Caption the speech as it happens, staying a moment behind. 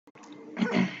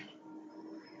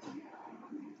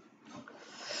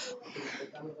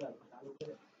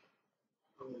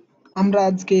আমরা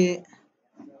আজকে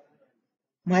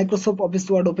Microsoft office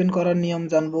word open করার নিয়ম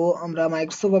জানবো। আমরা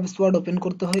মাইক্রোসফট অফিস ওয়ার্ড ওপেন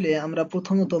করতে হলে আমরা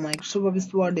প্রথমত মাইক্রোসফট অফিস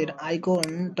ওয়ার্ডের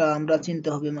আইকনটা আমরা চিনতে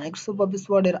হবে। মাইক্রোসফট অফিস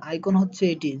ওয়ার্ডের আইকন হচ্ছে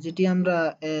এটি, যেটি আমরা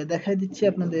দেখাই দিচ্ছি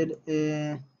আপনাদের।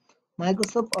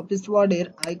 মাইক্রোসফট অফিস ওয়ার্ডের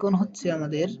আইকন হচ্ছে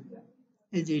আমাদের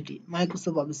এই যে এটি,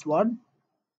 মাইক্রোসফট অফিস ওয়ার্ড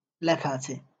লেখা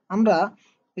আছে। আমরা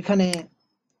এখানে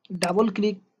ডাবল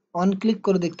ক্লিক অন ক্লিক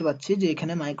করে দেখতে পাচ্ছি যে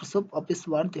এখানে মাইক্রোসফট অফিস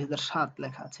ওয়ার্ড 2007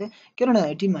 লেখা আছে, কেননা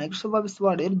এটি মাইক্রোসফট অফিস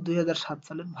ওয়ার্ডের 2007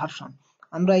 সালের ভার্সন।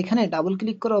 আমরা এখানে ডাবল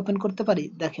ক্লিক করে ওপেন করতে পারি।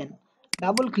 দেখেন,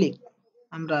 ডাবল ক্লিক,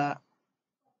 আমরা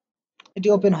এটি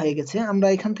ওপেন হয়ে গেছে। আমরা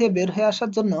এখান থেকে বের হয়ে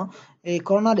আসার জন্য এই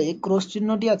কর্নারে ক্রস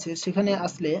চিহ্নটি আছে, সেখানে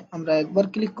আসলে আমরা একবার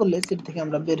ক্লিক করলে সেটি থেকে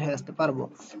আমরা বের হয়ে আসতে পারবো।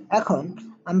 এখন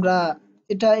আমরা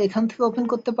এটা এখান থেকে ওপেন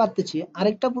করতে পারতেছি।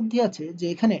 আরেকটা বুদ্ধি আছে যে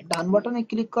এখানে ডান বাটনে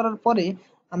ক্লিক করার পরে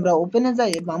আমরা ওপেনে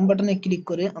যাই বাম বাটনে ক্লিক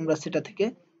করে আমরা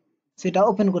সেটা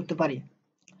ওপেন করতে পারি।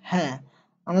 হ্যাঁ,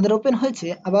 আমাদের ওপেন হয়েছে,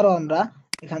 আবারও আমরা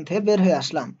এখান থেকে বের হয়ে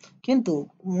আসলাম। কিন্তু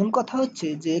মূল কথা হচ্ছে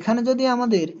যে এখানে যদি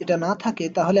আমাদের এটা না থাকে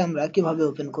তাহলে আমরা কিভাবে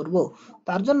ওপেন করব?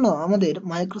 তার জন্য আমাদের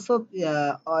মাইক্রোসফট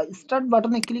স্টার্ট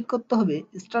বাটনে ক্লিক করতে হবে।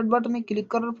 স্টার্ট বাটনে ক্লিক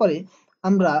করার পরে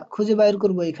আমরা খুঁজে বাইর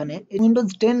করব, এখানে উইন্ডোজ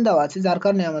 10 দেওয়া আছে, যার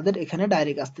কারণে আমাদের এখানে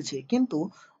ডাইরেক্ট আসতেছে। কিন্তু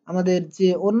আমাদের যে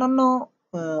অন্যান্য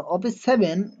অফিস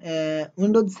 7,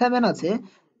 উইন্ডোজ 7 আছে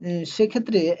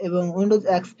সেক্ষেত্রে, এবং উইন্ডোজ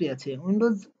এক্সপি আছে,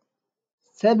 উইন্ডোজ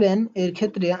 7 এর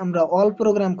ক্ষেত্রে আমরা অল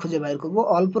প্রোগ্রাম খুঁজে বাইর করব।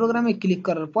 অল প্রোগ্রামে ক্লিক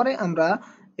করার পরে আমরা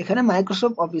এখানে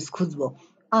মাইক্রোসফট অফিস খুঁজব।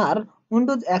 আর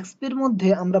উইন্ডোজ এক্সপির মধ্যে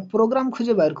আমরা প্রোগ্রাম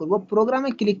খুঁজে বাইর করব। প্রোগ্রামে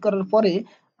ক্লিক করার পরে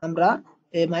আমরা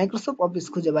মাইক্রোসফট অফিস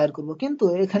খুঁজে বাইর করব। কিন্তু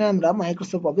এখানে আমরা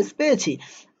মাইক্রোসফট অফিস পেয়েছি।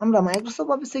 আমরা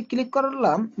মাইক্রোসফট অফিসে ক্লিক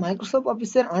করলাম। মাইক্রোসফট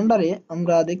অফিসের আন্ডারে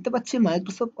আমরা দেখতে পাচ্ছি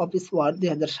মাইক্রোসফট অফিস ওয়ার্ড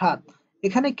 2007।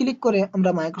 এখানে ক্লিক করে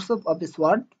আমরা মাইক্রোসফট অফিস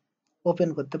ওয়ার্ড ওপেন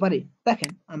করতে পারি।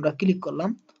 দেখেন, আমরা ক্লিক করলাম,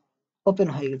 ওপেন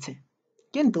হয়ে গেছে।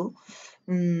 কিন্তু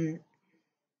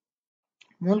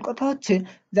মূল কথা হচ্ছে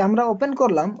যে আমরা ওপেন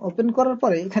করলাম, ওপেন করার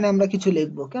পরে এখানে আমরা কিছু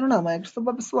লিখবো, কেননা মাইক্রোসফট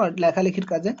অফিস ওয়ার্ড লেখালেখির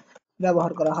কাজে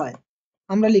ব্যবহার করা হয়।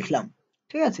 আমরা লিখলাম,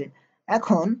 ঠিক আছে।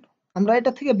 এখন আমরা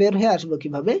এটা থেকে বের হয়ে আসবো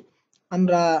কিভাবে?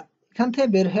 আমরা এখান থেকে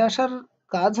বের হয়ে আসার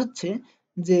কাজ হচ্ছে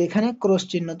যে এখানে ক্রস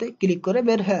চিহ্নতে ক্লিক করে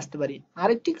বের হয়ে আসতে পারি।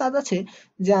 আরেকটি কাজ আছে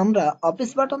যে আমরা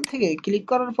অফিস বাটন থেকে ক্লিক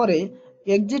করার পরে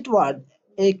এক্সিট ওয়ার্ড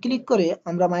ক্লিক করে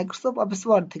আমরা মাইক্রোসফট অফিস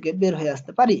ওয়ার্ড থেকে বের হয়ে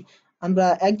আসতে পারি। আমরা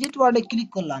এক্সিট ওয়ার্ডে ক্লিক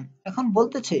করলাম। এখন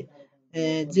বলতেছে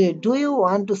যে do you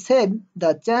want to save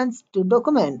the change to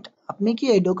document? আপনি কি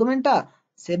এই ডকুমেন্টটা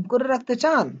সেভ করে রাখতে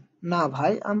চান? না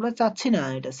ভাই, আমরা চাচ্ছি না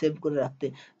এটা সেভ করে রাখতে,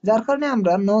 যার কারণে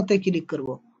আমরা নো তে ক্লিক করব।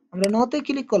 আমরা নো তে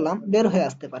ক্লিক করলাম, বের হয়ে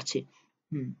আসতে পারছি।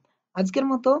 আজকের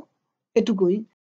মতো এটুকুই।